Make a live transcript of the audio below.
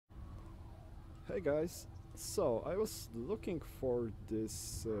Hey guys, so I was looking for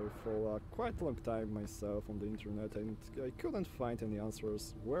this for a quite long time myself on the internet and I couldn't find any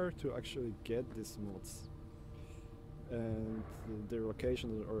answers where to actually get these mods and their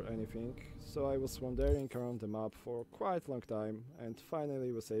location or anything, so I was wandering around the map for quite a long time and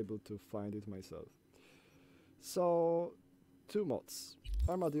finally was able to find it myself. So, two mods,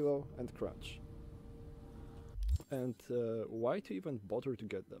 Armadillo and Crunch. And why to even bother to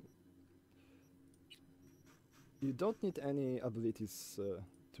get them? You don't need any abilities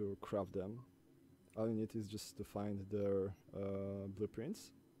to craft them. All you need is just to find their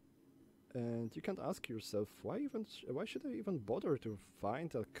blueprints. And you can ask yourself, why should I even bother to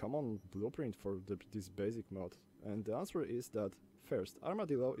find a common blueprint for this basic mod? And the answer is that first,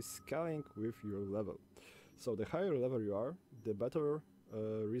 Armadillo is scaling with your level. So the higher level you are, the better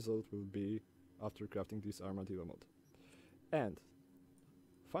result will be after crafting this Armadillo mod. And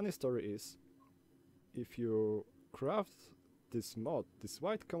funny story is, if you craft this mod, this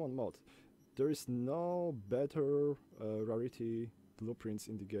white common mod, there is no better rarity blueprints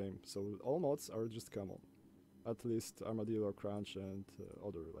in the game, so all mods are just common. At least Armadillo, Crunch and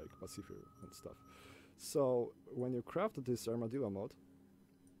other like Pacifier and stuff. So when you craft this Armadillo mod,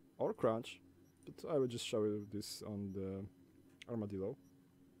 or Crunch, but I will just show you this on the Armadillo,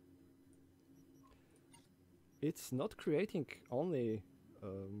 it's not creating only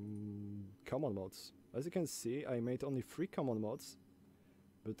common mods. As you can see, I made only 3 common mods,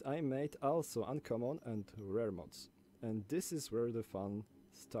 but I made also uncommon and rare mods. And this is where the fun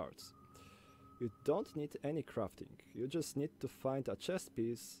starts. You don't need any crafting, you just need to find a chest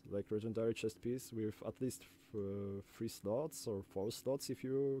piece, like legendary chest piece, with at least 3 slots or 4 slots if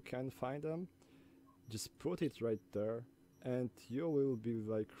you can find them. Just put it right there and you will be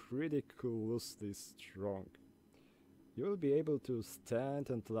like ridiculously strong. You will be able to stand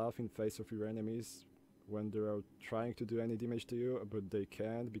and laugh in face of your enemies when they are trying to do any damage to you, but they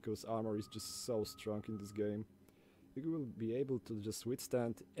can't because armor is just so strong in this game. You will be able to just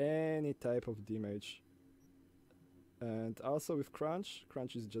withstand any type of damage. And also with Crunch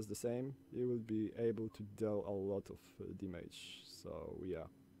is just the same. You will be able to deal a lot of damage. So yeah.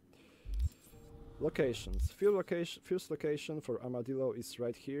 Locations. First location for Armadillo is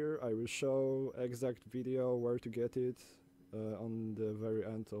right here. I will show exact video where to get it on the very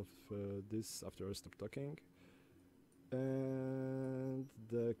end of this after I stop talking. And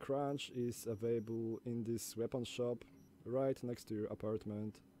the Crunch is available in this weapon shop right next to your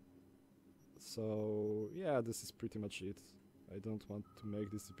apartment. So yeah, this is pretty much it. I don't want to make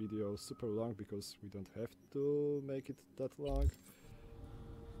this video super long because we don't have to make it that long.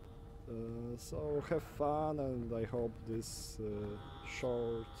 So have fun, and I hope this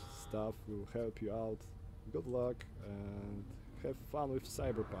short stuff will help you out. Good luck and have fun with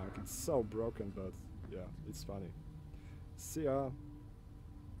Cyberpunk. It's so broken, but yeah, it's funny. See ya!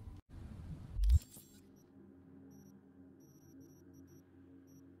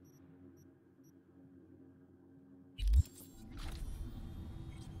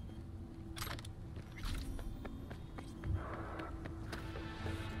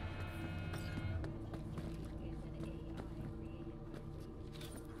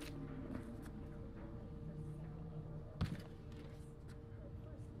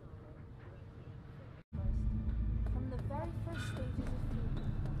 From the very first stages of human.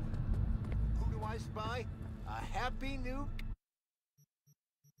 Who do I spy? A happy new...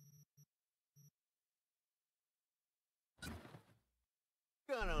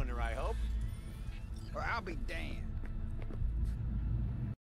 gun owner, I hope. Or I'll be damned.